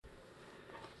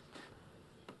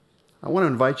I want to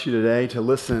invite you today to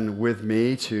listen with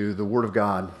me to the Word of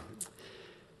God.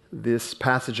 This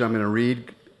passage I'm going to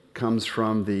read comes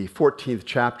from the 14th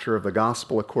chapter of the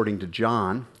Gospel according to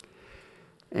John,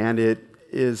 and it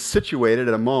is situated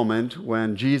at a moment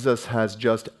when Jesus has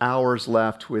just hours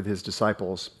left with his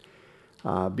disciples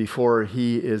before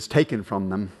he is taken from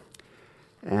them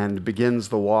and begins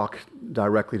the walk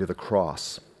directly to the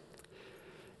cross.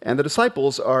 And the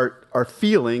disciples are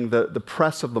feeling the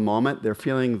press of the moment. They're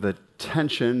feeling the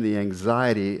tension, the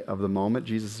anxiety of the moment.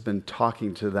 Jesus has been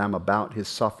talking to them about his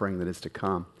suffering that is to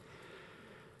come.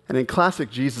 And in classic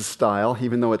Jesus style,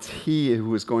 even though it's he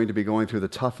who is going to be going through the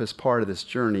toughest part of this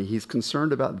journey, he's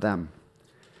concerned about them.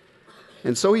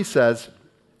 And so he says,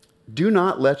 "Do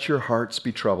not let your hearts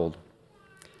be troubled,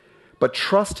 but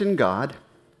trust in God.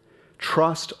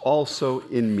 Trust also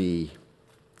in me.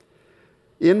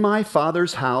 In my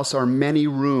Father's house are many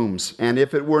rooms, and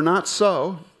if it were not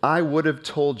so, I would have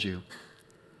told you.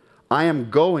 I am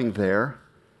going there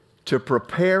to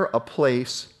prepare a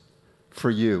place for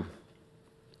you."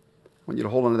 I want you to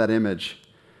hold on to that image,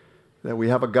 that we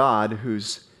have a God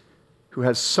who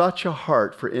has such a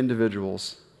heart for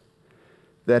individuals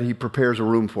that he prepares a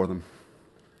room for them,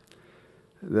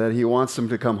 that he wants them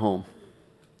to come home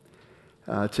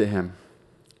to him.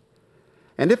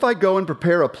 "And if I go and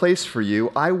prepare a place for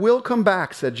you, I will come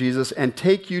back," said Jesus, "and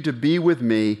take you to be with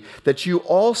me, that you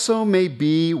also may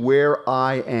be where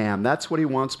I am." That's what he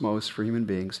wants most for human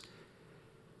beings,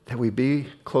 that we be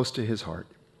close to his heart.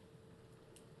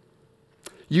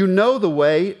 "You know the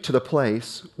way to the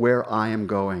place where I am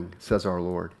going," says our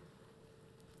Lord.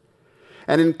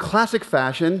 And in classic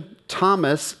fashion,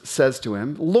 Thomas says to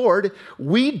him, "Lord,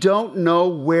 we don't know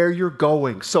where you're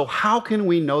going, so how can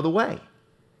we know the way?"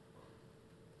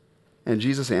 And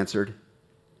Jesus answered,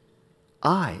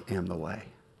 "I am the way,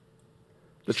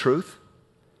 the truth,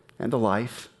 and the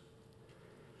life.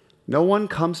 No one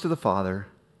comes to the Father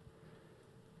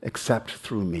except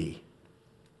through me."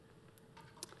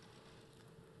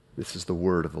 This is the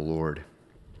word of the Lord.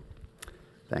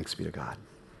 Thanks be to God.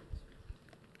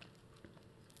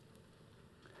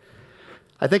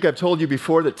 I think I've told you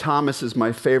before that Thomas is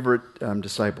my favorite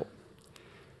disciple.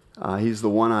 He's the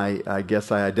one I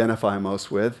guess I identify most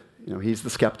with. You know, he's the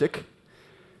skeptic.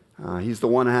 He's the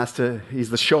one he's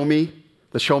the show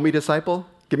me disciple.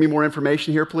 Give me more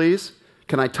information here, please.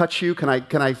 Can I touch you? Can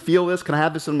I feel this? Can I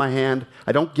have this in my hand?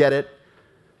 I don't get it.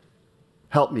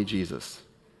 Help me, Jesus,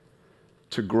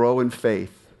 to grow in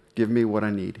faith. Give me what I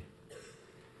need.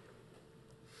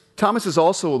 Thomas is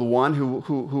also the one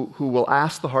who will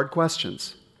ask the hard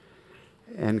questions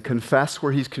and confess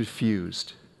where he's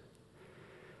confused.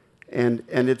 And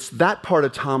it's that part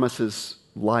of Thomas's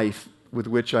life with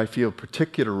which I feel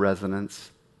particular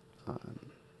resonance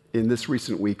in this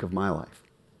recent week of my life.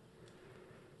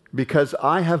 Because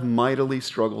I have mightily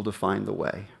struggled to find the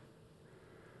way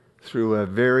through a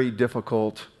very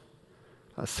difficult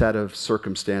set of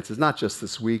circumstances, not just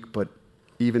this week, but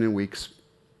even in weeks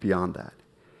beyond that.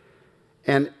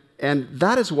 And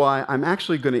that is why I'm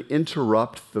actually going to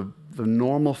interrupt the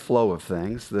normal flow of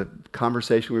things, the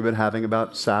conversation we've been having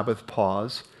about Sabbath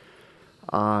pause,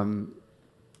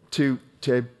 to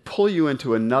pull you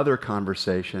into another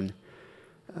conversation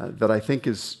that I think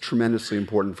is tremendously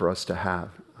important for us to have.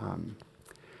 And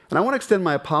I want to extend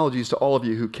my apologies to all of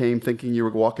you who came thinking you were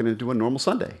walking into a normal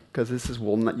Sunday, because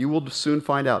you will soon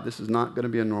find out this is not going to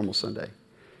be a normal Sunday.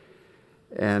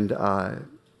 And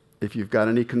if you've got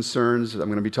any concerns, I'm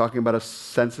going to be talking about a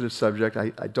sensitive subject.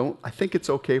 I think it's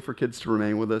okay for kids to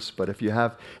remain with us, but if you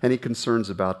have any concerns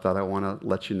about that, I want to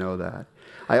let you know that.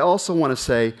 I also want to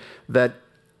say that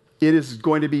it is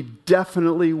going to be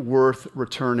definitely worth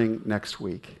returning next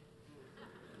week,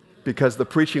 because the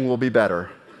preaching will be better.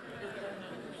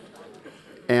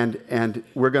 And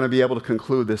we're going to be able to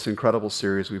conclude this incredible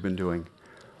series we've been doing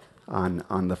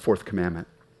on the fourth commandment.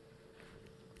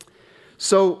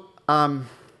 So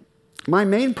my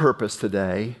main purpose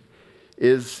today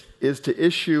is to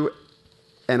issue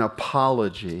an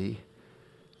apology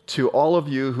to all of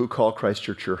you who call Christ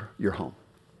Church your home.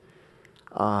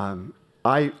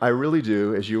 I really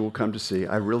do, as you will come to see,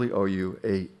 I really owe you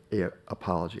an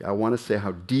apology. I want to say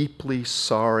how deeply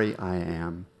sorry I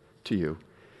am to you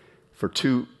for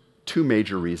two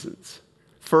major reasons.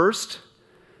 First,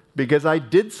 because I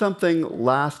did something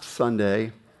last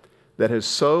Sunday that has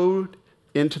sowed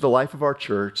into the life of our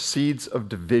church seeds of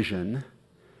division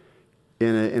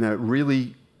in a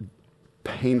really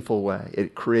painful way.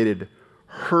 It created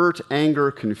hurt, anger,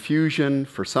 confusion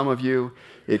for some of you.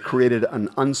 It created an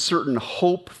uncertain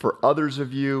hope for others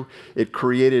of you. It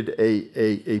created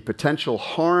a potential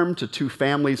harm to two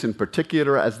families in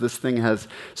particular as this thing has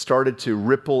started to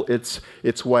ripple its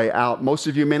way out. Most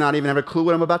of you may not even have a clue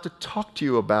what I'm about to talk to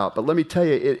you about, but let me tell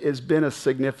you, it has been a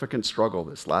significant struggle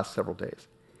this last several days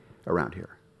around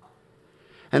here.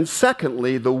 And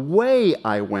secondly, the way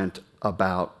I went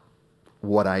about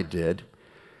what I did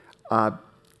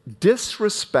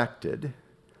disrespected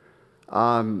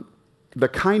the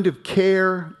kind of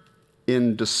care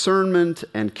in discernment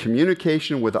and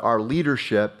communication with our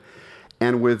leadership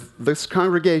and with this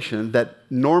congregation that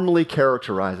normally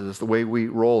characterizes the way we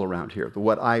roll around here,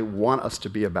 what I want us to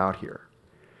be about here.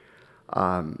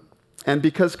 And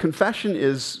because confession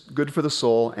is good for the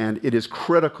soul and it is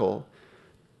critical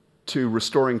to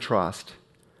restoring trust,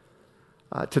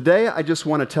 today I just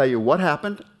want to tell you what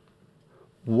happened,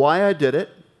 why I did it,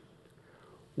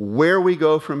 where we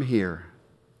go from here.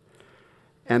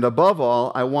 And above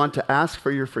all, I want to ask for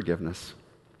your forgiveness.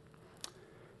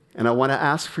 And I want to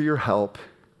ask for your help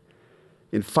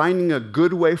in finding a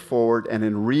good way forward and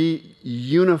in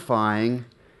reunifying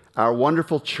our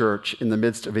wonderful church in the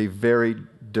midst of a very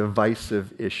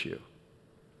divisive issue.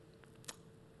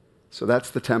 So that's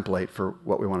the template for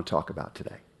what we want to talk about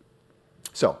today.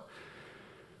 So,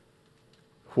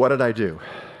 what did I do?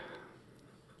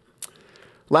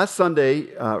 Last Sunday,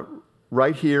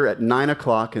 right here at 9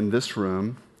 o'clock in this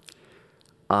room,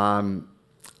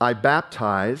 I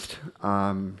baptized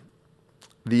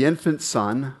the infant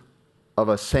son of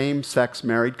a same-sex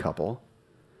married couple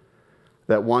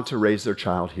that want to raise their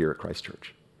child here at Christ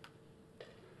Church.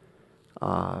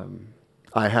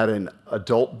 I had an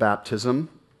adult baptism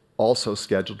also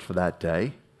scheduled for that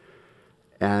day,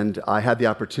 and I had the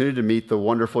opportunity to meet the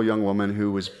wonderful young woman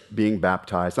who was being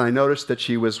baptized. And I noticed that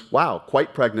she was,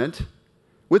 quite pregnant,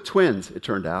 with twins, it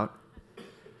turned out.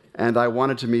 And I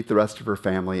wanted to meet the rest of her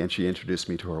family, and she introduced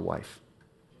me to her wife.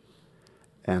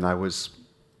 And I was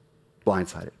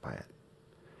blindsided by it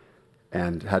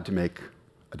and had to make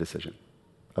a decision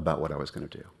about what I was going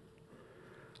to do.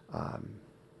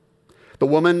 The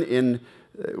woman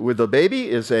with the baby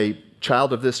is a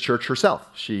child of this church herself.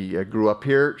 She grew up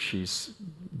here. She's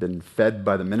been fed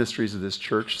by the ministries of this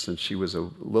church since she was a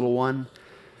little one.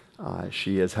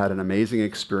 She has had an amazing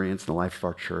experience in the life of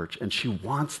our church, and she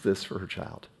wants this for her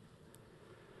child.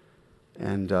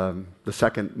 And the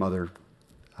second mother,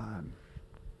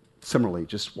 similarly,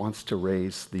 just wants to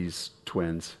raise these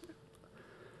twins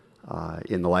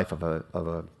in the life of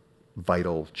a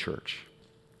vital church.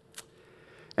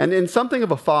 And in something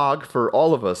of a fog for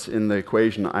all of us in the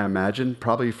equation, I imagine,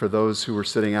 probably for those who were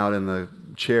sitting out in the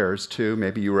chairs too,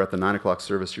 maybe you were at the 9 o'clock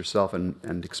service yourself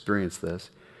and experienced this.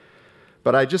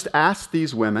 But I just asked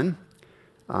these women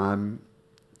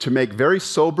to make very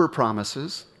sober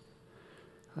promises.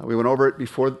 We went over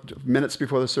it minutes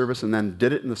before the service and then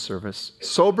did it in the service.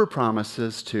 Sober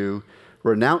promises to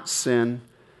renounce sin,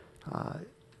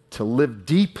 to live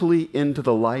deeply into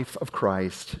the life of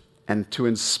Christ, and to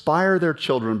inspire their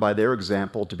children by their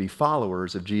example to be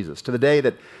followers of Jesus, to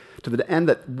the end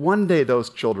that one day those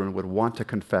children would want to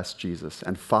confess Jesus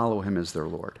and follow him as their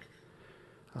Lord,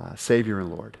 Savior and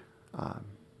Lord.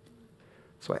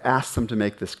 So I asked them to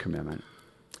make this commitment.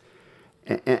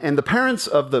 And the parents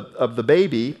of the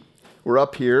baby were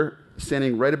up here,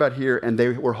 standing right about here, and they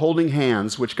were holding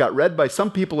hands, which got read by some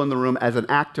people in the room as an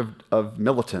act of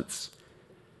militance.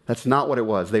 That's not what it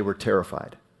was. They were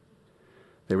terrified.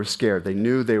 They were scared. They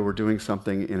knew they were doing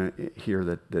something here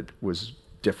that was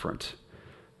different.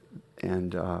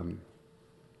 And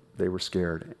they were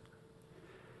scared.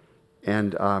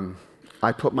 And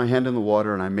I put my hand in the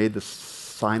water and I made the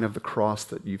sign of the cross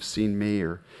that you've seen me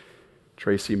or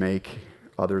Tracy make,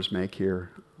 others make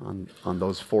here on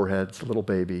those foreheads, a little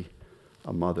baby,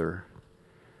 a mother.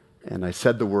 And I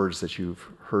said the words that you've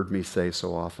heard me say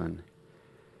so often.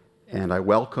 And I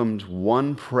welcomed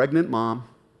one pregnant mom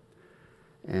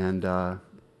and an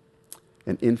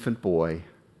infant boy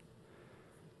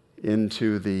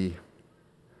into the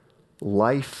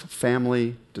life,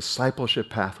 family, discipleship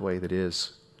pathway that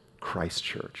is Christ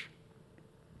Church.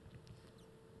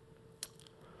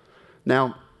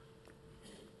 Now,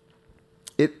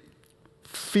 it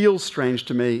feels strange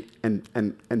to me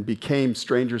and became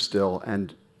stranger still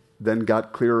and then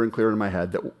got clearer and clearer in my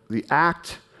head that the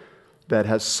act that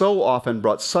has so often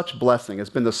brought such blessing, has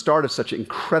been the start of such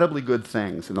incredibly good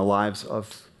things in the lives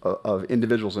of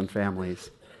individuals and families,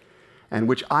 and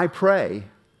which I pray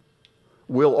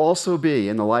will also be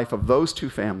in the life of those two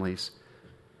families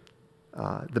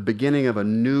the beginning of a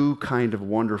new kind of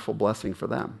wonderful blessing for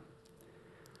them.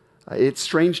 It's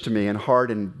strange to me and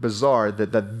hard and bizarre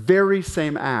that that very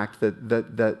same act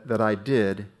that I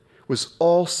did was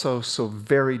also so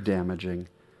very damaging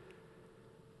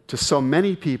to so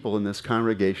many people in this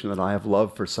congregation that I have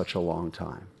loved for such a long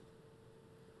time.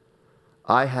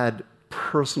 I had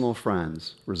personal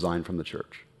friends resign from the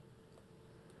church,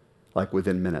 like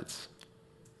within minutes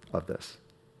of this.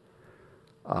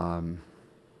 And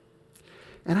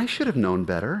I should have known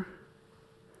better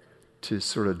to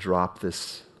sort of drop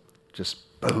this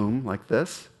just boom like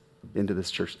this into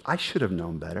this church. I should have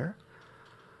known better.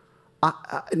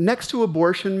 Next to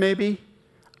abortion, maybe,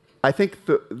 I think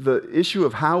the issue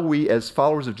of how we as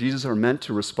followers of Jesus are meant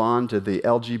to respond to the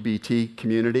LGBT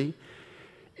community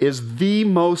is the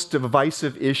most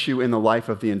divisive issue in the life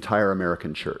of the entire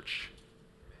American church.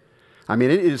 I mean,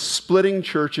 it is splitting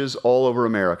churches all over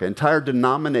America. Entire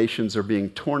denominations are being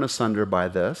torn asunder by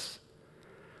this.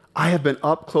 I have been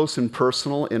up close and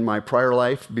personal in my prior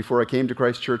life before I came to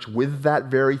Christ Church with that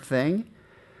very thing.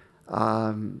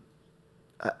 I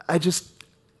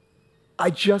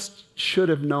just should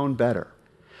have known better.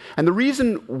 And the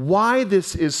reason why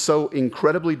this is so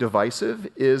incredibly divisive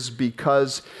is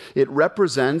because it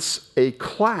represents a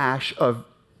clash of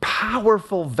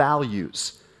powerful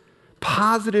values,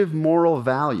 positive moral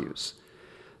values,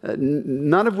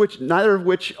 neither of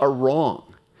which are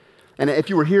wrong. And if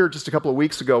you were here just a couple of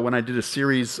weeks ago when I did a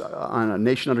series on a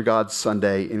Nation Under God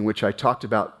Sunday in which I talked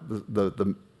about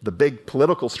the big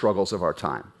political struggles of our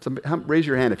time. So raise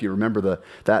your hand if you remember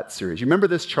that series. You remember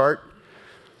this chart?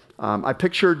 I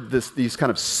pictured these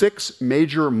kind of 6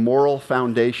 major moral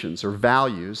foundations or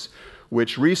values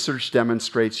which research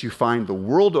demonstrates you find the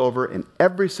world over in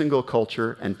every single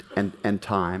culture and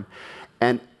time.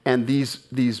 And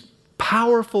these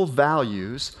powerful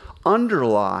values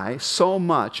underlie so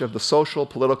much of the social,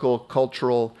 political,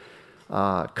 cultural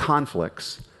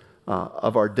conflicts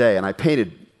of our day. And I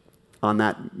painted on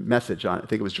that message, I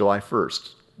think it was July 1st,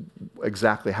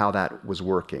 exactly how that was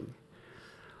working.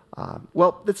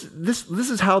 Well, this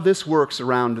is how this works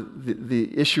around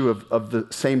the issue of the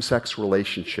same-sex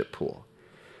relationship pool.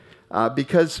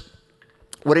 Because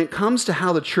when it comes to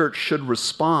how the church should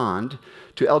respond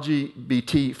to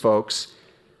LGBT folks,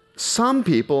 some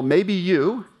people, maybe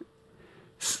you,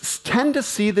 tend to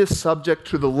see this subject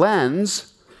through the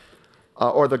lens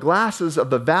or the glasses of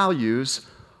the values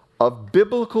of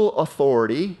biblical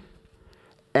authority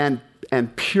and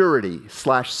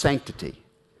purity/sanctity.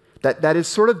 That is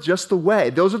sort of just the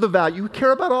way. Those are the values. You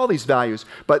care about all these values,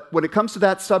 but when it comes to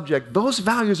that subject, those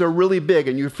values are really big,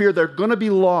 and you fear they're going to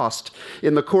be lost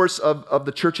in the course of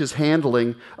the church's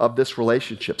handling of this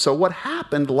relationship. So what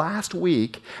happened last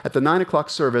week at the 9 o'clock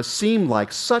service seemed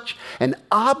like such an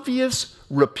obvious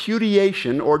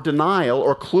repudiation or denial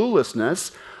or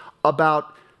cluelessness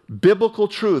about biblical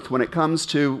truth when it comes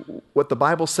to what the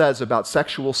Bible says about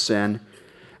sexual sin,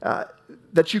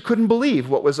 that you couldn't believe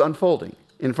what was unfolding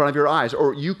in front of your eyes,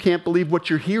 or you can't believe what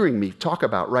you're hearing me talk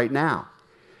about right now.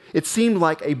 It seemed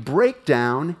like a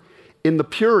breakdown in the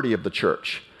purity of the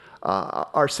church,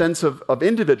 our sense of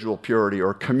individual purity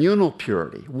or communal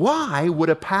purity. Why would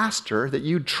a pastor that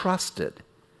you trusted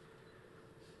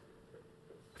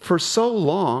for so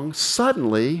long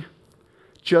suddenly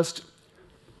just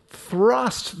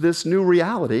thrust this new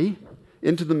reality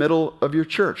into the middle of your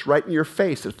church, right in your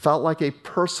face? It felt like a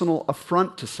personal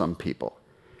affront to some people.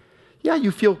 Yeah,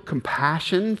 you feel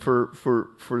compassion for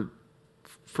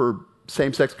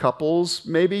same-sex couples,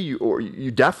 maybe, or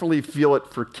you definitely feel it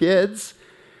for kids,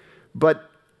 but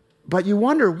you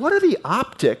wonder, what are the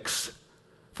optics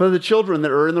for the children that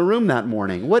are in the room that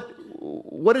morning? What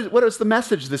is the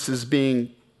message this is being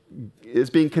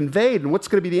conveyed, and what's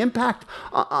going to be the impact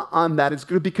on that? It's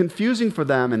going to be confusing for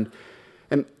them,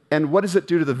 and what does it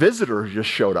do to the visitor who just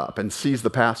showed up and sees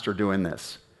the pastor doing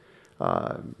this?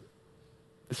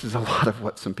 This is a lot of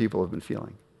what some people have been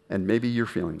feeling, and maybe you're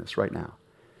feeling this right now.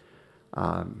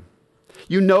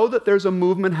 You know that there's a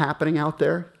movement happening out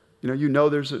there. You know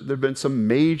there have been some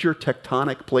major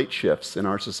tectonic plate shifts in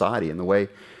our society in the way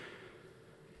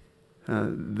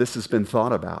this has been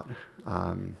thought about.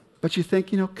 But you think,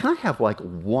 can I have like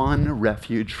one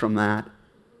refuge from that?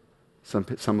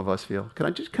 Some of us feel. Can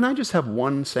I just have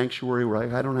one sanctuary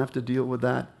where I don't have to deal with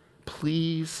that?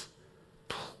 Please,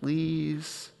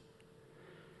 please.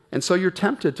 And so you're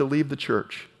tempted to leave the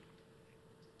church.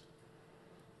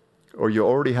 Or you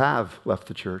already have left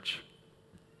the church.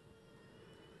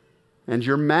 And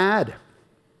you're mad.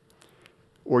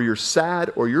 Or you're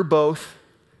sad, or you're both,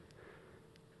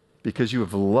 because you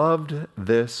have loved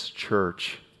this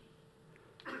church.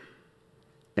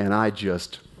 And I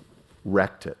just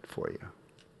wrecked it for you.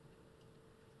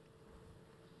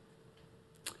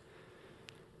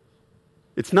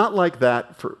 It's not like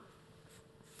that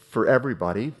for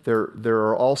everybody. There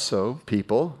are also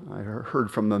people, I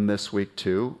heard from them this week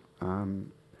too,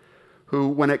 who,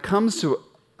 when it comes to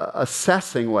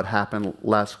assessing what happened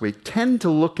last week, tend to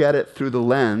look at it through the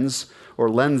lens or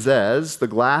lenses, the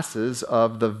glasses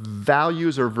of the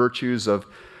values or virtues of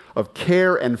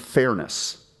care and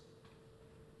fairness.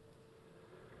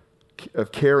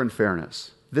 Of care and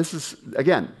fairness. This is,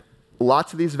 again,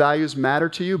 lots of these values matter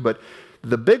to you, but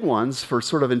the big ones for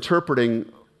sort of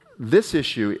interpreting this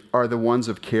issue are the ones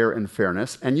of care and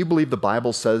fairness, and you believe the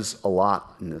Bible says a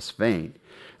lot in this vein.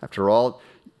 After all,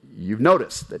 you've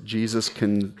noticed that Jesus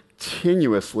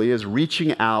continuously is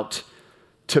reaching out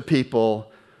to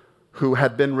people who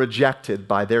have been rejected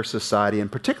by their society,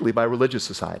 and particularly by religious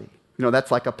society. You know, that's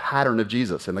like a pattern of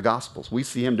Jesus in the Gospels. We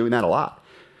see him doing that a lot.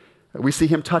 We see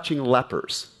him touching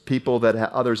lepers, people that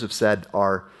others have said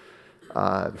are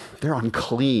they're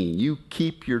unclean. You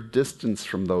keep your distance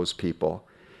from those people.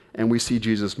 And we see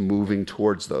Jesus moving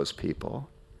towards those people.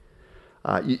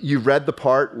 You read the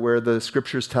part where the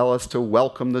scriptures tell us to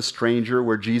welcome the stranger,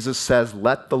 where Jesus says,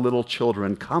 "Let the little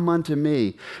children come unto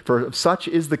me, for such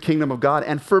is the kingdom of God,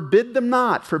 and forbid them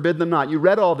not, forbid them not." You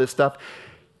read all this stuff.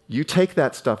 You take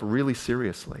that stuff really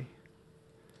seriously.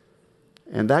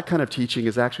 And that kind of teaching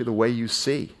is actually the way you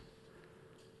see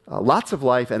lots of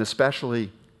life, and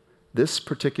especially this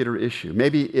particular issue.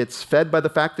 Maybe it's fed by the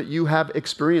fact that you have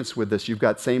experience with this. You've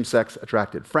got same-sex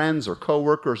attracted friends or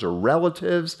coworkers or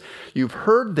relatives. You've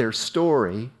heard their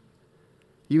story.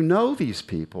 You know these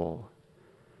people.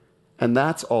 And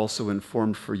that's also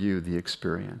informed for you the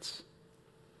experience.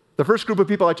 The first group of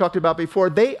people I talked about before,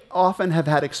 they often have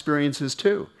had experiences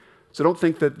too. So don't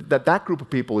think that group of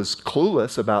people is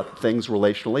clueless about things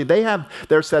relationally. They have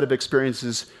their set of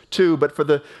experiences too. But for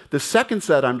the second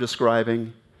set I'm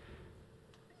describing,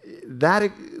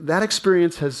 that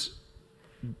experience has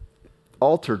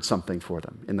altered something for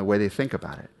them in the way they think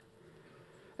about it.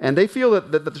 And they feel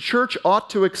that the church ought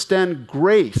to extend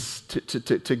grace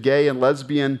to gay and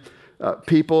lesbian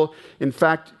people. In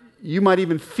fact, you might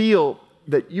even feel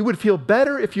that you would feel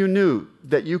better if you knew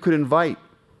that you could invite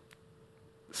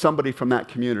somebody from that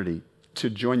community to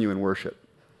join you in worship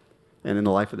and in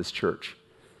the life of this church.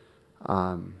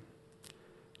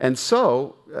 And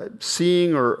so,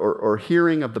 seeing or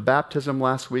hearing of the baptism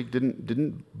last week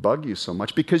didn't bug you so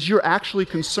much, because you're actually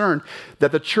concerned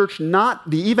that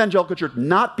the evangelical church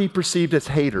not be perceived as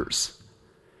haters.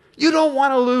 You don't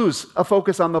want to lose a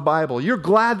focus on the Bible. You're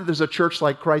glad that there's a church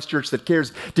like Christ Church that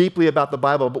cares deeply about the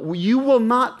Bible, but you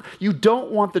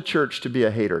don't want the church to be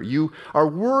a hater. You are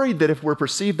worried that if we're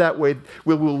perceived that way,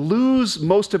 we will lose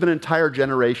most of an entire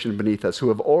generation beneath us who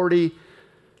have already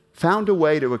found a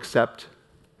way to accept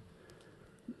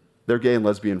their gay and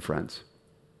lesbian friends,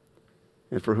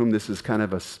 and for whom this is kind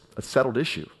of a settled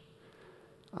issue.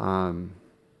 And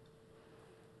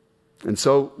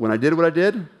so when I did what I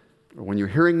did, or when you're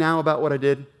hearing now about what I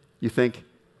did, you think,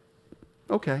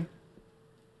 okay,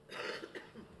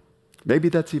 maybe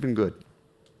that's even good.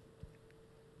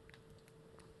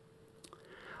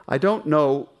 I don't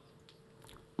know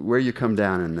where you come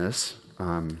down in this.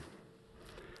 I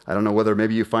don't know whether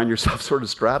maybe you find yourself sort of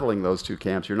straddling those two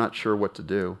camps. You're not sure what to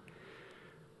do.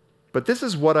 But this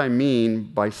is what I mean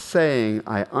by saying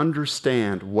I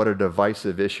understand what a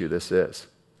divisive issue this is.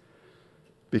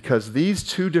 Because these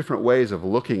two different ways of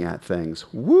looking at things,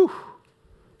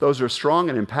 those are strong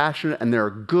and impassionate, and there are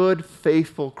good,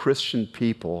 faithful Christian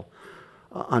people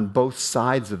on both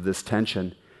sides of this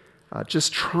tension,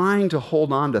 just trying to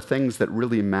hold on to things that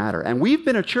really matter. And we've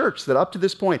been a church that up to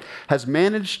this point has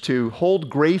managed to hold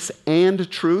grace and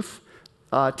truth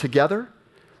together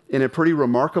in a pretty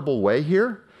remarkable way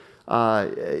here.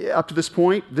 Up to this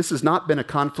point, this has not been a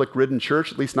conflict-ridden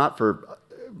church, at least not for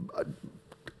a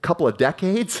couple of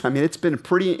decades. I mean, it's been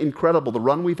pretty incredible, the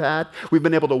run we've had. We've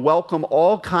been able to welcome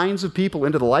all kinds of people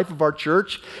into the life of our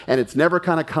church, and it's never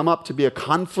kind of come up to be a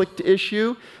conflict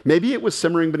issue. Maybe it was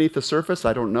simmering beneath the surface,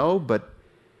 I don't know, but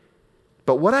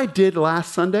what I did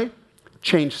last Sunday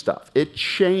changed stuff. It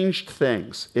changed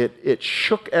things. It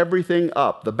shook everything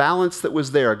up. The balance that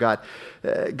was there got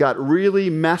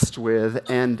really messed with,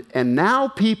 and now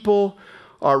people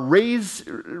are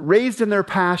raised in their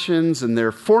passions, and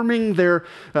they're forming their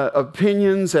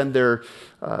opinions, and they're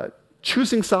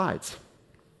choosing sides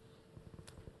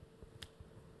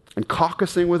and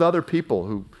caucusing with other people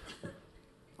who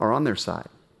are on their side.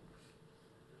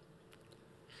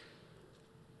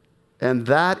 And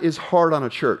that is hard on a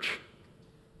church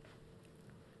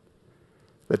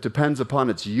that depends upon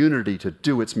its unity to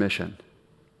do its mission.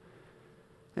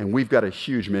 And we've got a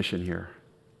huge mission here,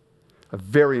 a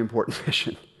very important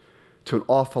mission to an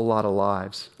awful lot of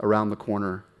lives around the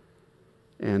corner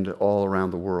and all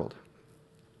around the world.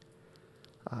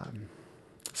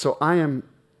 So I am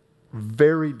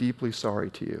very deeply sorry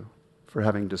to you for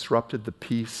having disrupted the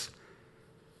peace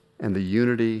and the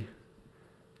unity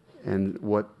and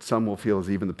what some will feel is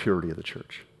even the purity of the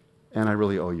church. And I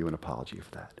really owe you an apology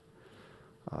for that.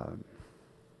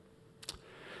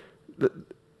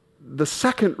 The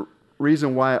second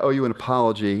reason why I owe you an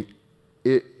apology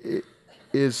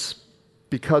is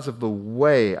because of the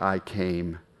way I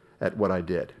came at what I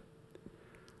did.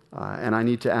 And I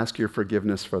need to ask your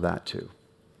forgiveness for that too.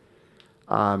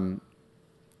 I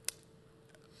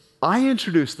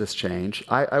introduced this change.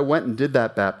 I went and did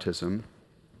that baptism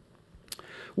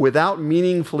without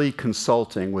meaningfully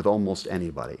consulting with almost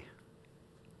anybody.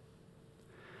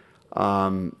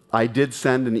 I did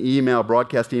send an email,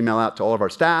 broadcast email out to all of our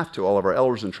staff, to all of our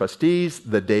elders and trustees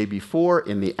the day before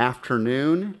in the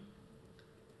afternoon.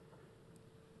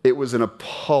 It was an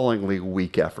appallingly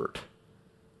weak effort,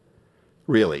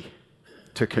 really,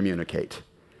 to communicate.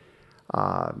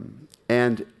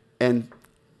 And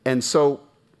so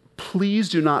please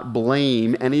do not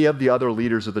blame any of the other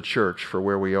leaders of the church for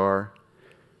where we are.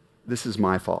 This is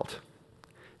my fault.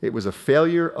 It was a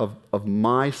failure of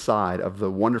my side of the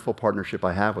wonderful partnership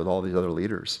I have with all these other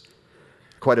leaders.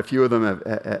 Quite a few of them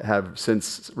have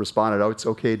since responded, "Oh, it's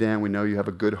okay, Dan, we know you have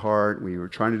a good heart. We were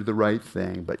trying to do the right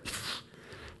thing." But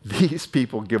these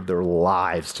people give their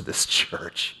lives to this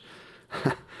church.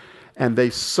 And they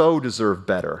so deserve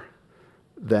better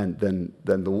than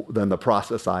the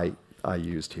process I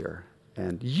used here.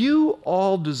 And you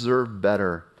all deserve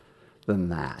better than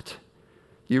that.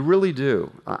 You really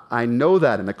do. I know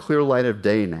that in the clear light of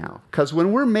day now. Because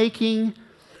when we're making,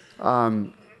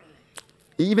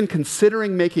 even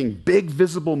considering making big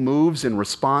visible moves in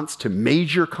response to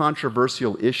major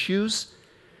controversial issues,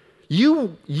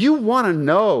 you want to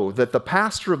know that the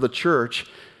pastor of the church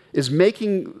is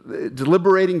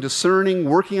deliberating, discerning,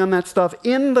 working on that stuff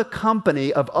in the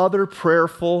company of other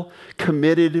prayerful,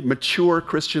 committed, mature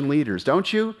Christian leaders,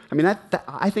 don't you? I mean,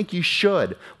 I think you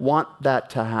should want that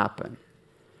to happen.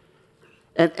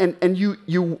 And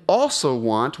you also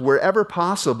want, wherever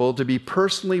possible, to be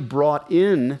personally brought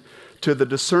in to the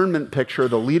discernment picture,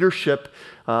 the leadership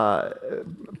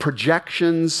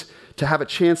projections, to have a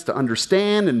chance to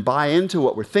understand and buy into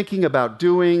what we're thinking about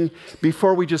doing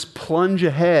before we just plunge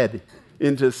ahead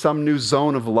into some new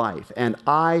zone of life. And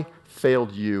I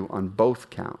failed you on both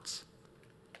counts.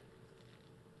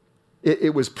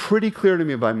 It was pretty clear to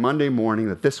me by Monday morning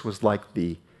that this was like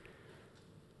the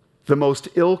most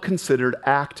ill-considered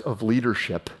act of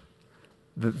leadership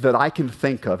that I can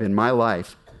think of in my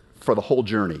life for the whole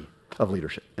journey of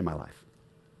leadership in my life.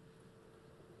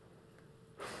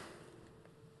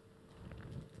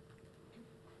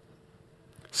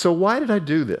 So why did I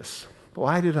do this?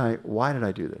 Why did I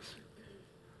do this?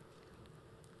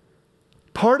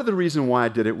 Part of the reason why I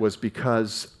did it was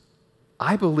because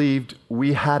I believed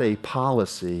we had a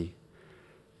policy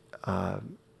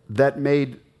that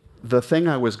made the thing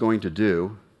I was going to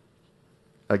do,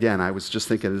 again, I was just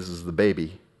thinking this is the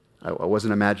baby. I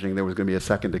wasn't imagining there was going to be a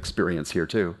second experience here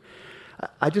too.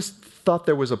 I just thought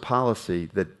there was a policy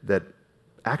that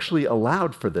actually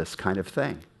allowed for this kind of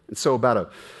thing. And so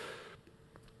about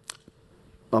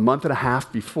a month and a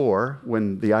half before,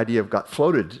 when the idea got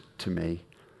floated to me,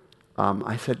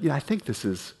 I said, I think this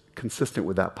is consistent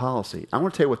with that policy. I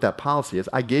want to tell you what that policy is.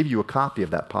 I gave you a copy of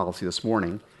that policy this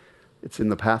morning. It's in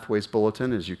the Pathways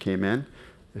Bulletin as you came in.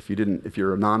 If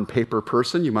you're a non-paper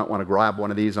person, you might want to grab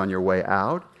one of these on your way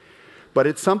out. But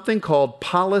it's something called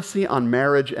Policy on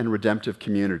Marriage and Redemptive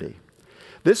Community.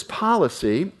 This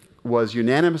policy was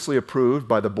unanimously approved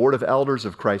by the Board of Elders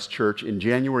of Christ Church in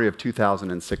January of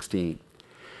 2016.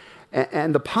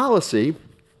 And the policy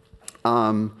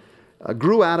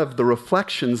grew out of the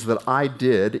reflections that I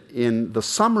did in the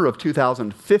summer of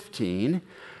 2015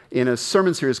 in a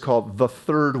sermon series called The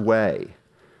Third Way.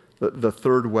 The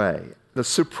Third Way. The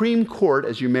Supreme Court,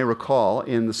 as you may recall,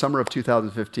 in the summer of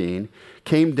 2015,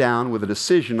 came down with a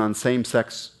decision on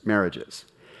same-sex marriages.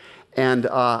 And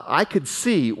I could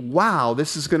see, wow,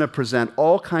 this is going to present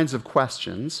all kinds of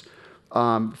questions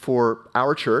for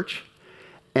our church.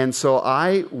 And so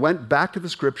I went back to the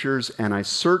scriptures and I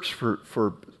searched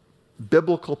for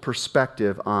biblical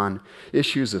perspective on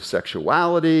issues of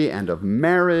sexuality and of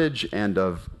marriage and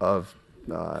of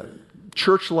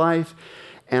church life.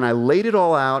 And I laid it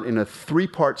all out in a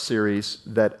 3-part series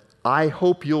that I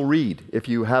hope you'll read. If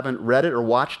you haven't read it or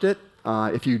watched it,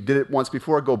 if you did it once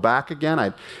before, go back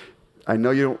again. I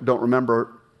know you don't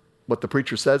remember what the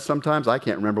preacher said sometimes. I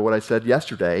can't remember what I said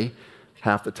yesterday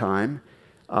half the time.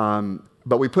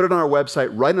 but we put it on our website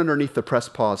right underneath the Press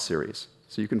Pause series,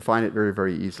 so you can find it very,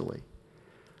 very easily.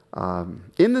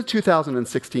 In the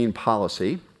 2016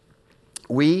 policy,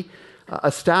 we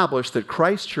established that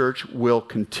Christ Church will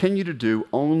continue to do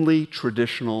only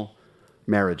traditional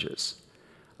marriages.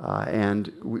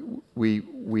 And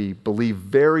we believe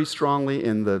very strongly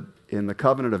in the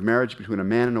covenant of marriage between a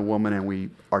man and a woman, and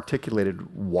we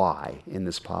articulated why in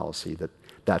this policy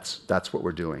that's what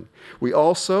we're doing. We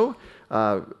also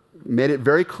made it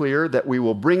very clear that we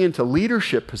will bring into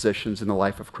leadership positions in the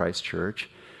life of Christ Church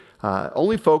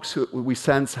only folks who we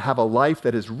sense have a life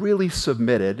that is really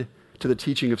submitted to the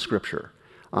teaching of Scripture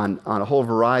on a whole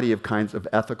variety of kinds of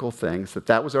ethical things.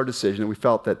 That was our decision, and we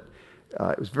felt that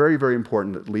it was very, very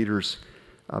important that leaders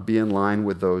be in line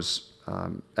with those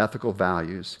ethical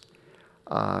values.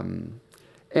 And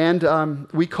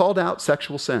we called out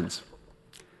sexual sins.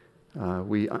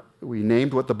 We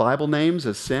named what the Bible names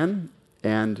as sin,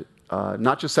 and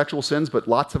not just sexual sins, but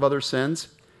lots of other sins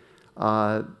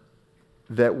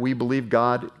that we believe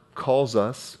God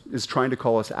is trying to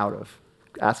call us out of,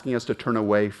 asking us to turn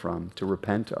away from, to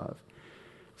repent of.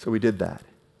 So we did that.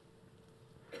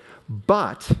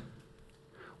 But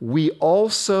we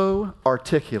also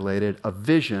articulated a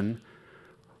vision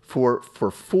for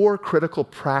 4 critical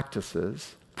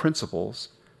principles,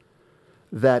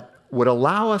 that would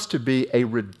allow us to be a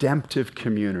redemptive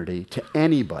community to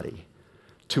anybody,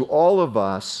 to all of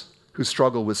us who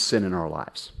struggle with sin in our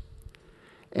lives.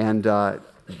 And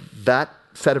that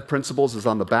set of principles is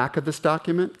on the back of this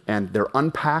document, and they're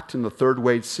unpacked in the Third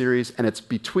Way series, and it's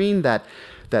between that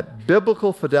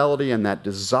biblical fidelity and that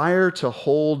desire to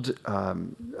hold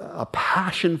a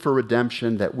passion for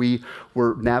redemption that we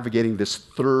were navigating this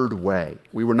third way.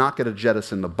 We were not going to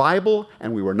jettison the Bible,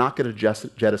 and we were not going to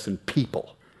jettison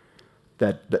people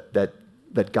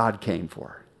that God came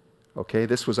for. Okay,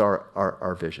 this was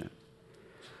our vision.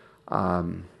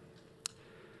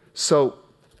 So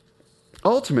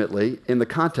ultimately, in the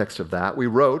context of that, we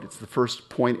wrote, it's the first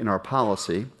point in our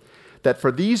policy, that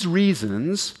for these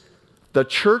reasons, the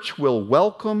church will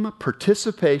welcome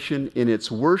participation in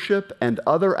its worship and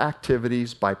other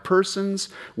activities by persons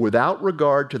without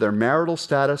regard to their marital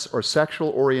status or sexual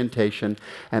orientation,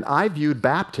 and I viewed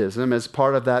baptism as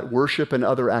part of that worship and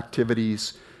other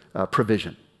activities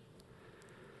provision.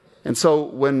 And so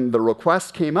when the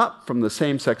request came up from the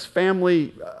same-sex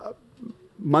family,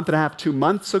 month and a half, 2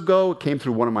 months ago, it came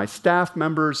through one of my staff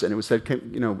members, and it was said,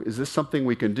 is this something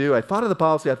we can do? I thought of the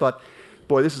policy, I thought,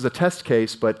 boy, this is a test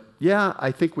case, but yeah,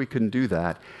 I think we can do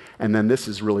that. And then this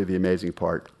is really the amazing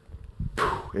part.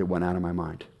 It went out of my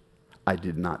mind. I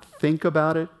did not think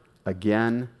about it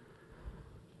again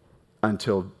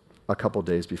until a couple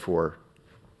days before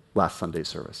last Sunday's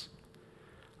service.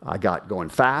 I got going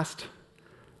fast.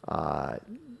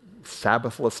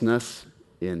 Sabbathlessness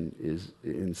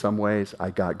in some ways.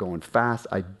 I got going fast.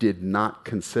 I did not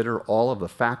consider all of the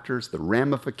factors, the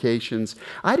ramifications.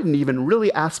 I didn't even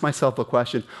really ask myself the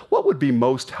question, what would be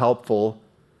most helpful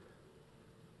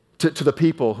to the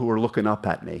people who are looking up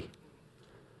at me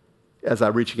as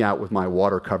I'm reaching out with my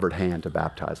water-covered hand to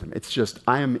baptize them? It's just,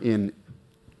 I am in,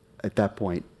 at that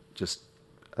point, just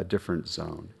a different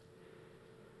zone.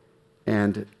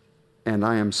 And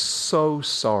I am so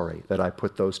sorry that I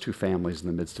put those 2 families in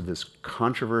the midst of this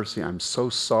controversy. I'm so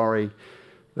sorry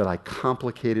that I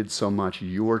complicated so much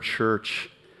your church.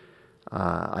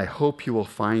 I hope you will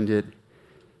find it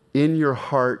in your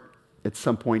heart at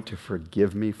some point to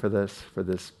forgive me for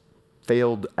this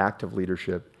failed act of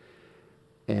leadership.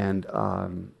 And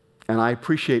I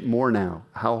appreciate more now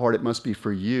how hard it must be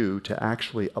for you to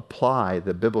actually apply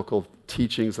the biblical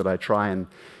teachings that I try and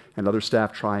other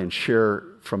staff try and share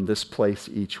from this place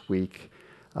each week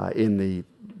in the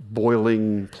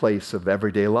boiling place of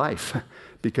everyday life.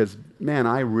 Because, man,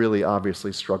 I really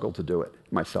obviously struggled to do it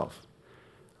myself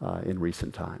in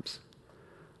recent times.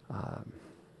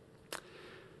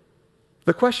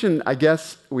 The question, I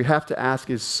guess, we have to ask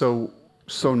is, so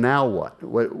now what?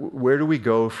 Where do we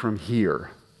go from here,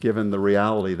 given the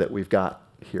reality that we've got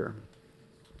here?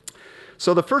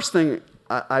 So the first thing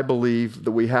I believe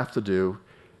that we have to do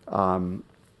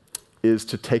is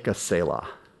to take a Selah.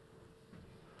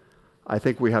 I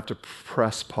think we have to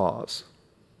press pause.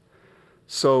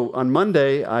 So on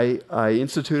Monday, I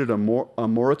instituted a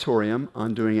moratorium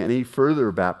on doing any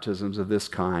further baptisms of this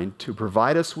kind to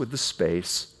provide us with the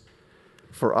space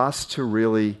for us to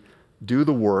really do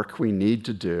the work we need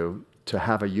to do to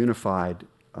have a unified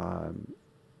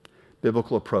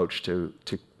biblical approach to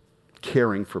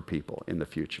caring for people in the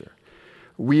future.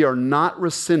 We are not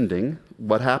rescinding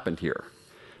what happened here.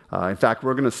 In fact,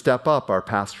 we're going to step up our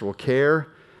pastoral care.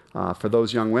 For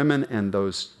those young women and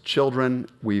those children,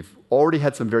 we've already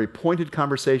had some very pointed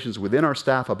conversations within our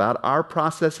staff about our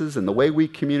processes and the way we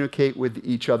communicate with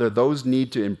each other. Those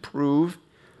need to improve.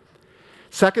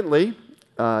 Secondly,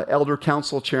 Elder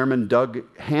Council Chairman Doug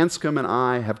Hanscom and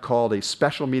I have called a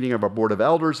special meeting of our Board of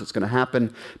Elders. It's going to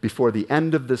happen before the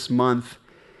end of this month.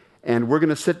 And we're going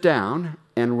to sit down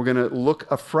and we're going to look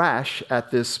afresh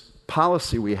at this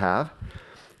policy we have.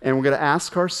 And we're going to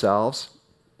ask ourselves,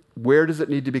 where does it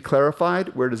need to be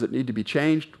clarified? Where does it need to be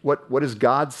changed? What is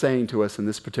God saying to us in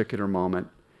this particular moment?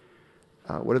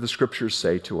 What do the scriptures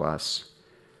say to us?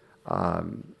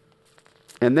 And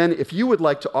then if you would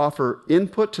like to offer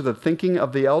input to the thinking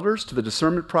of the elders, to the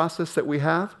discernment process that we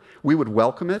have, we would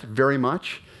welcome it very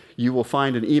much. You will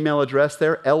find an email address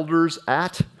there,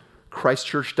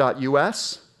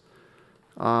 elders@christchurch.us.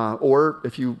 Or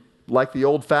if you like the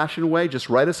old-fashioned way, just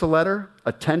write us a letter,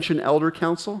 Attention Elder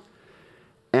Council,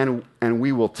 and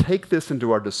we will take this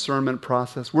into our discernment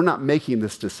process. We're not making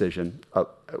this decision.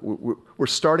 We're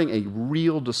starting a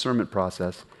real discernment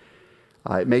process.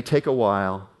 It may take a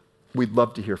while. We'd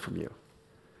love to hear from you.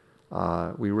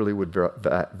 We really would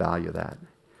value that.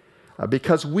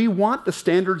 Because we want the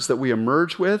standards that we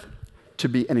emerge with to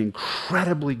be an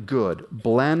incredibly good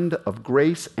blend of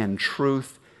grace and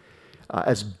truth,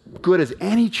 as good as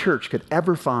any church could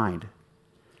ever find,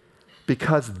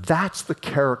 because that's the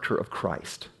character of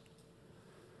Christ,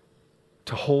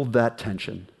 to hold that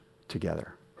tension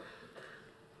together.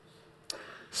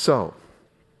 So,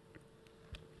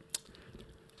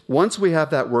 once we have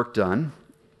that work done,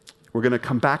 we're going to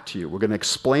come back to you. We're going to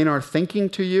explain our thinking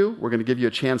to you. We're going to give you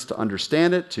a chance to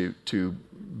understand it, to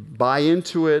buy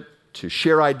into it, to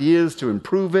share ideas, to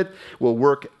improve it. We'll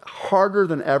work harder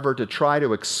than ever to try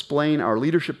to explain our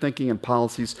leadership thinking and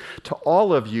policies to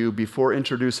all of you before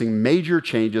introducing major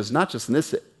changes, not just in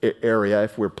this area,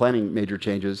 if we're planning major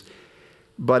changes,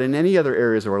 but in any other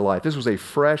areas of our life. This was a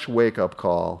fresh wake-up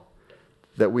call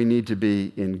that we need to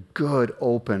be in good,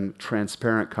 open,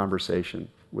 transparent conversation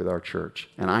with our church.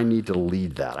 And I need to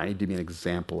lead that. I need to be an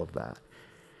example of that.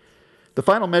 The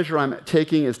final measure I'm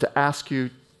taking is to ask you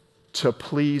to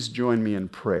please join me in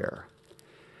prayer.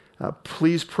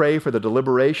 Please pray for the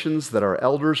deliberations that our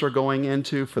elders are going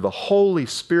into, for the Holy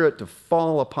Spirit to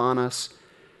fall upon us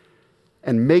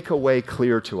and make a way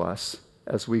clear to us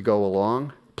as we go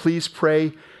along. Please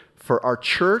pray for our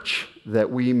church,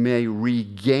 that we may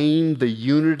regain the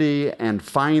unity and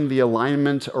find the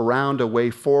alignment around a way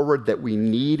forward that we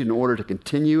need in order to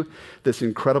continue this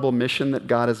incredible mission that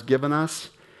God has given us.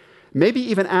 Maybe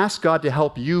even ask God to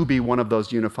help you be one of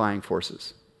those unifying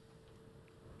forces.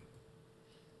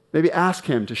 Maybe ask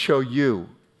Him to show you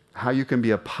how you can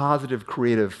be a positive,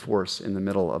 creative force in the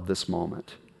middle of this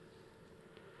moment.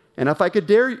 And if I could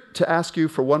dare to ask you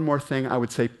for one more thing, I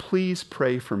would say, please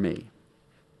pray for me.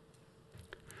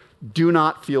 Do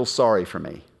not feel sorry for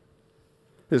me.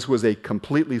 This was a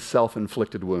completely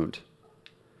self-inflicted wound.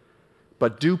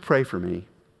 But do pray for me,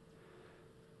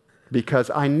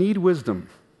 because I need wisdom.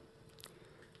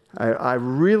 I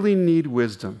really need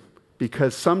wisdom,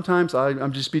 because sometimes,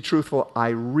 I'm just be truthful, I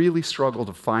really struggle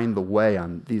to find the way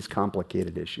on these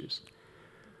complicated issues.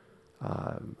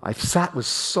 I've sat with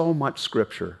so much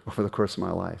scripture over the course of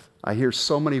my life. I hear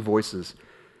so many voices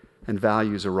and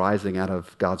values arising out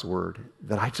of God's word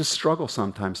that I just struggle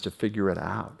sometimes to figure it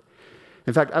out.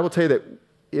 In fact, I will tell you that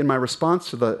in my response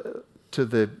to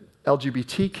the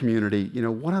LGBT community,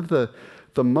 one of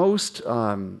the most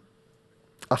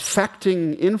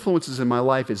affecting influences in my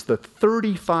life is the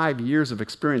 35 years of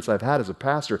experience I've had as a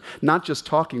pastor, not just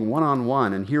talking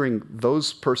one-on-one and hearing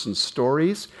those persons'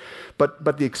 stories,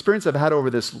 but the experience I've had over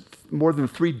this more than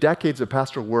 3 decades of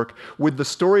pastoral work with the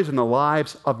stories and the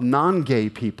lives of non-gay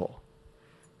people.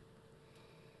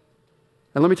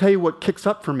 And let me tell you what kicks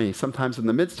up for me sometimes in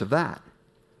the midst of that.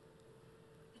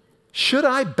 Should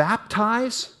I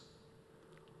baptize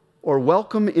or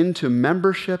welcome into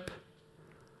membership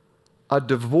a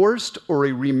divorced or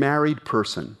a remarried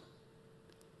person?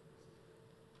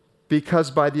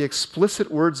 Because by the explicit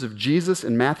words of Jesus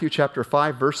in Matthew chapter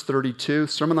 5, verse 32,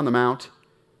 Sermon on the Mount,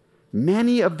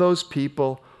 many of those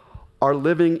people are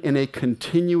living in a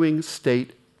continuing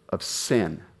state of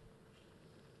sin.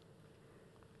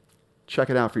 Check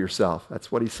it out for yourself. That's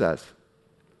what he says.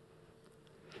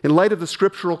 In light of the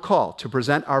scriptural call to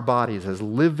present our bodies as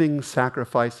living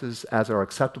sacrifices as our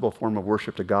acceptable form of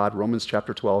worship to God, Romans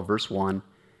chapter 12, verse 1,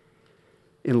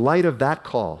 in light of that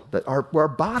call, that our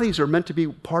bodies are meant to be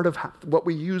part of what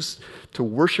we use to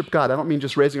worship God. I don't mean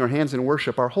just raising our hands in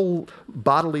worship. Our whole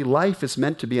bodily life is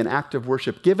meant to be an act of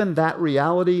worship. Given that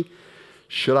reality,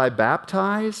 should I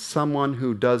baptize someone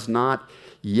who does not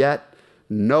yet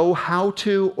know how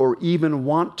to or even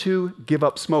want to give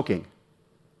up smoking,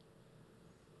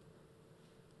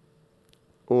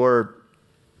 or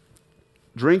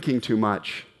drinking too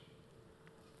much,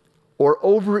 or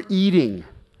overeating,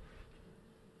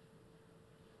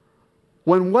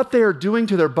 when what they are doing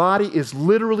to their body is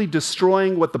literally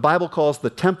destroying what the Bible calls the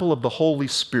temple of the Holy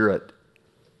Spirit?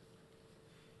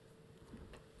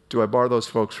 Do I bar those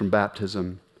folks from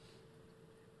baptism,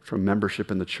 from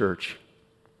membership in the church?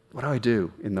 What do I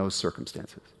do in those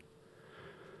circumstances?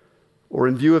 Or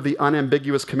in view of the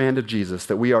unambiguous command of Jesus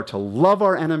that we are to love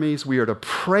our enemies, we are to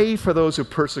pray for those who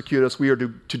persecute us, we are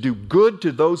to do good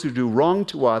to those who do wrong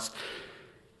to us.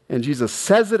 And Jesus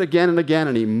says it again and again,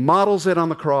 and he models it on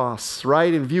the cross,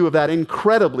 right? In view of that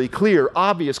incredibly clear,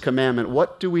 obvious commandment,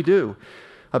 what do we do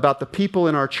about the people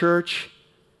in our church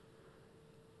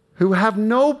who have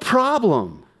no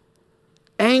problem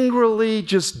angrily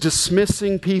just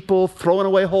dismissing people, throwing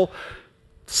away whole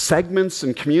segments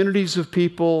and communities of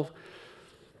people?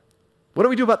 What do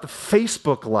we do about the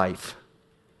Facebook life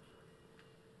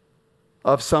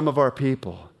of some of our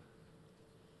people?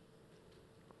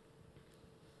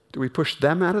 Do we push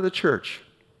them out of the church?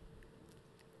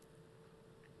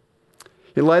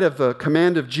 In light of the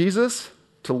command of Jesus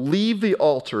to leave the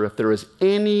altar if there is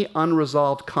any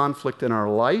unresolved conflict in our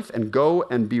life and go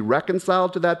and be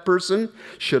reconciled to that person,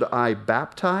 should I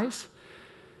baptize?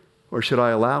 Or should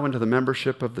I allow into the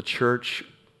membership of the church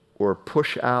or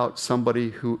push out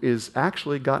somebody who is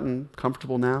actually gotten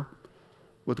comfortable now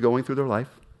with going through their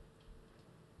life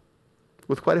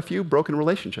with quite a few broken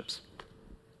relationships?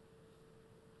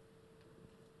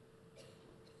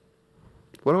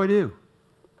 What do I do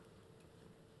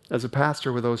as a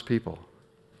pastor with those people?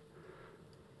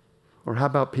 Or how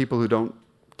about people who don't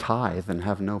tithe and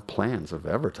have no plans of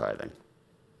ever tithing?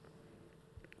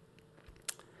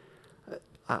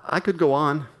 I could go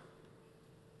on.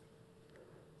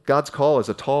 God's call is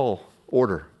a tall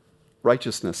order.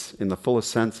 Righteousness, in the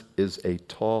fullest sense, is a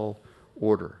tall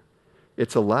order.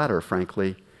 It's a ladder,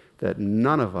 frankly, that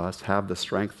none of us have the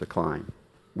strength to climb,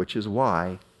 which is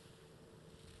why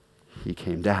he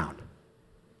came down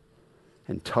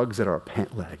and tugs at our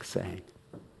pant legs, saying,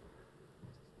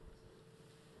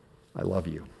 I love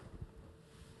you.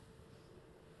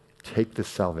 Take this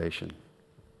salvation.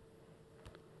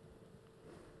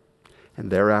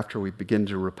 And thereafter we begin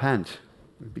to repent.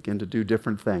 We begin to do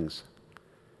different things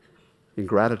in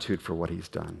gratitude for what he's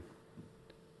done.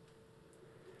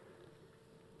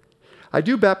 I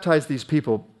do baptize these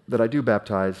people that I do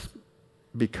baptize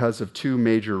because of two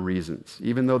major reasons.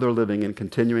 Even though they're living in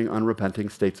continuing unrepenting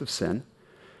states of sin,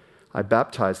 I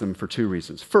baptize them for two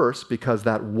reasons. First, because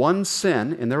that one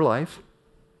sin in their life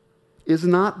is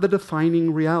not the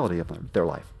defining reality of their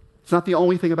life. It's not the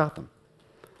only thing about them.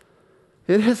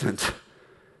 It isn't.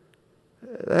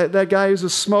 That guy who's a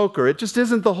smoker, it just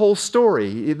isn't the whole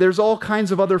story. There's all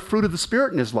kinds of other fruit of the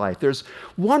Spirit in his life. There's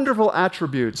wonderful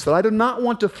attributes that I do not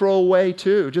want to throw away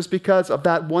too, just because of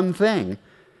that one thing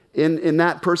in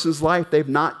that person's life they've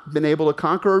not been able to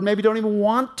conquer, or maybe don't even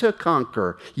want to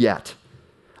conquer yet.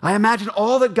 I imagine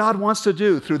all that God wants to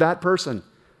do through that person,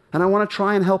 and I want to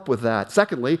try and help with that.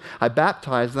 Secondly, I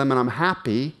baptize them, and I'm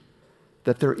happy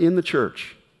that they're in the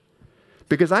church,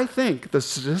 because I think the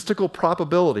statistical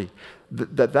probability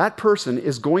that that person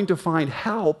is going to find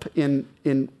help in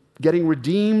getting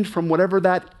redeemed from whatever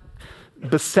that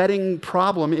besetting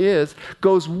problem is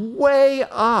goes way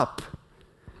up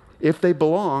if they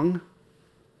belong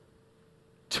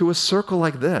to a circle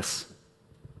like this.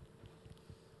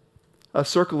 A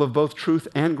circle of both truth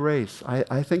and grace.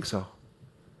 I think so.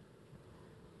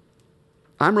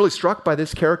 I'm really struck by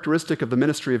this characteristic of the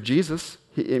ministry of Jesus.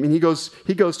 He goes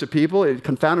to people, it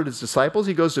confounded his disciples,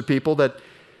 he goes to people that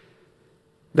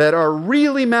are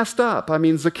really messed up. I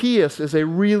mean, Zacchaeus is a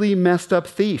really messed up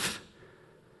thief.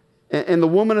 And the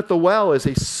woman at the well is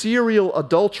a serial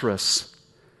adulteress.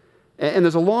 And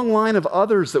there's a long line of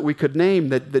others that we could name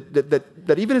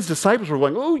that even his disciples were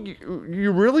going, oh,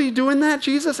 you really doing that,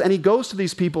 Jesus? And he goes to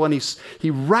these people and he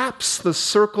wraps the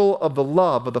circle of the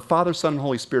love of the Father, Son, and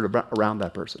Holy Spirit around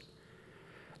that person.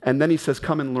 And then he says,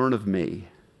 come and learn of me.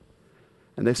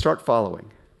 And they start following.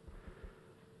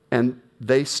 And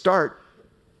they start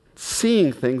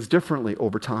seeing things differently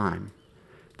over time.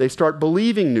 They start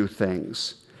believing new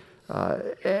things.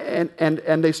 And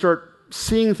they start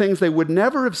seeing things they would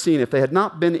never have seen if they had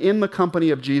not been in the company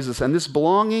of Jesus. And this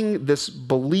belonging, this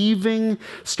believing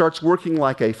starts working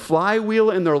like a flywheel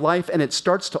in their life, and it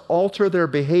starts to alter their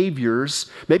behaviors.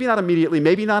 Maybe not immediately,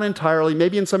 maybe not entirely,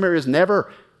 maybe in some areas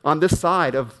never on this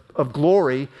side of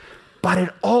glory, but it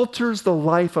alters the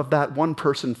life of that one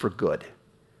person for good.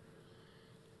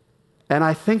 And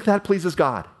I think that pleases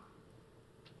God.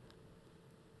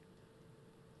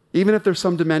 Even if there's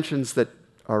some dimensions that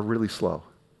are really slow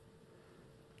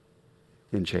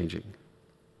in changing.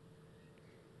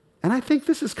 And I think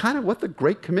this is kind of what the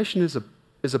Great Commission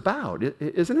is about,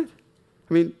 isn't it?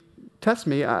 I mean, test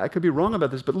me, I could be wrong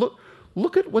about this, but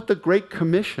look at what the Great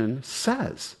Commission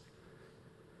says.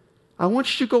 I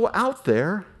want you to go out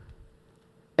there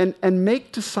and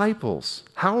make disciples.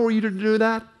 How are you to do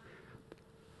that?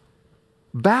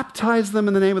 Baptize them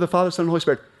in the name of the Father, Son, and Holy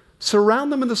Spirit.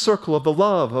 Surround them in the circle of the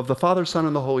love of the Father, Son,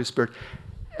 and the Holy Spirit.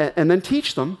 And then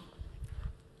teach them.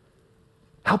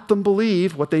 Help them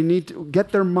believe what they need to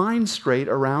get their mind straight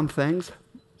around things.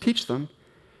 Teach them.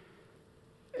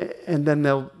 And then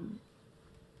they'll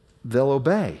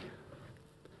obey.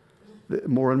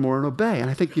 More and more and obey. And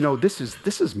I think,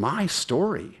 this is my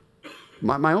story.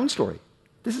 My own story.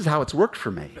 This is how it's worked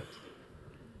for me.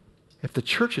 If the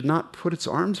church had not put its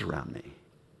arms around me,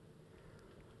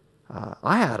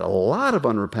 I had a lot of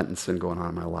unrepentant sin going on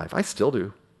in my life. I still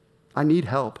do. I need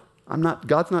help.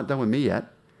 God's not done with me yet.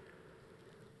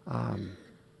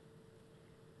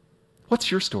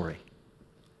 What's your story?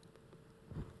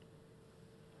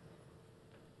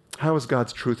 How has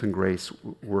God's truth and grace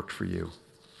worked for you?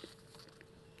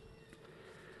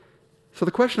 So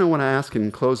the question I want to ask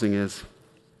in closing is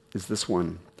this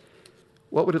one.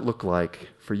 What would it look like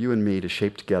for you and me to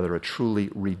shape together a truly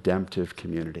redemptive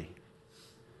community?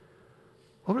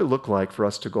 What would it look like for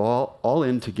us to go all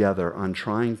in together on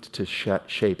trying to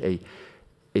shape a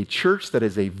church that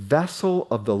is a vessel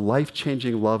of the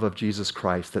life-changing love of Jesus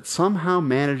Christ, that somehow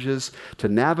manages to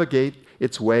navigate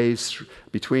its ways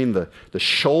between the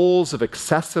shoals of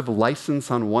excessive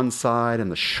license on one side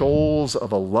and the shoals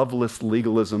of a loveless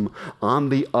legalism on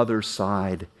the other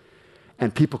side,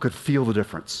 and people could feel the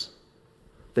difference.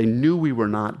 They knew we were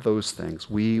not those things.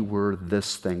 We were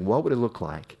this thing. What would it look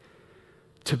like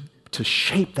to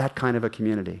shape that kind of a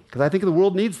community? Because I think the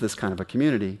world needs this kind of a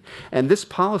community. And this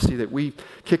policy that we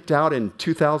kicked out in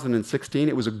 2016,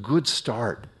 it was a good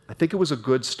start. I think it was a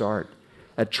good start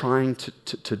at trying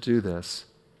to do this.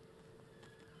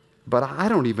 But I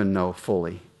don't even know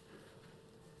fully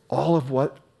all of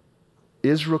what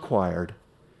is required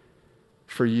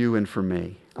for you and for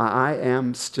me. I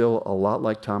am still a lot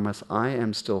like Thomas. I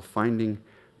am still finding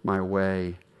my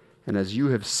way. And as you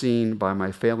have seen by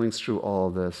my failings through all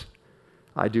of this,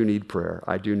 I do need prayer.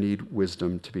 I do need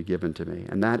wisdom to be given to me.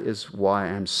 And that is why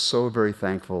I'm so very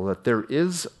thankful that there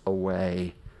is a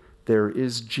way. There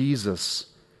is Jesus.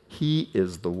 He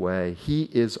is the way. He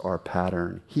is our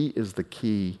pattern. He is the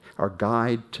key, our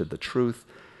guide to the truth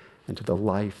and to the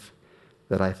life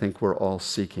that I think we're all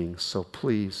seeking. So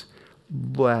please,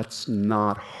 let's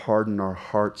not harden our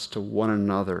hearts to one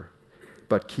another,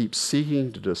 but keep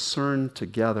seeking to discern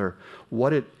together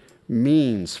what it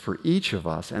means for each of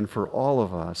us and for all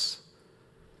of us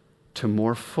to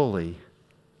more fully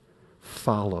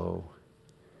follow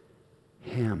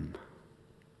Him.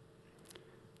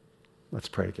 Let's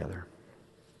pray together.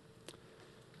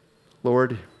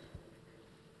 Lord,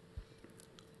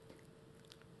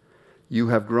 you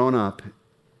have grown up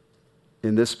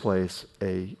in this place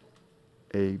a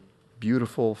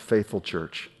beautiful, faithful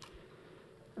church,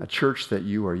 a church that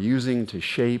you are using to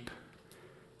shape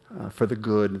for the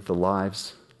good the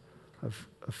lives of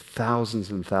thousands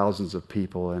and thousands of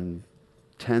people and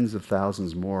tens of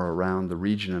thousands more around the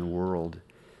region and world.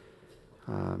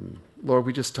 Lord,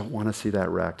 we just don't want to see that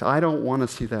wrecked. I don't want to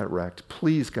see that wrecked.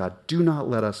 Please, God, do not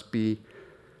let us be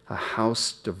a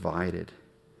house divided.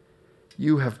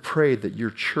 You have prayed that your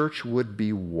church would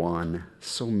be one,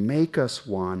 so make us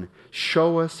one.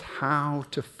 Show us how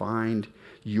to find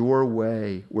your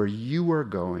way, where you are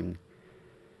going.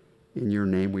 In your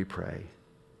name we pray.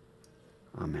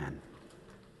 Amen.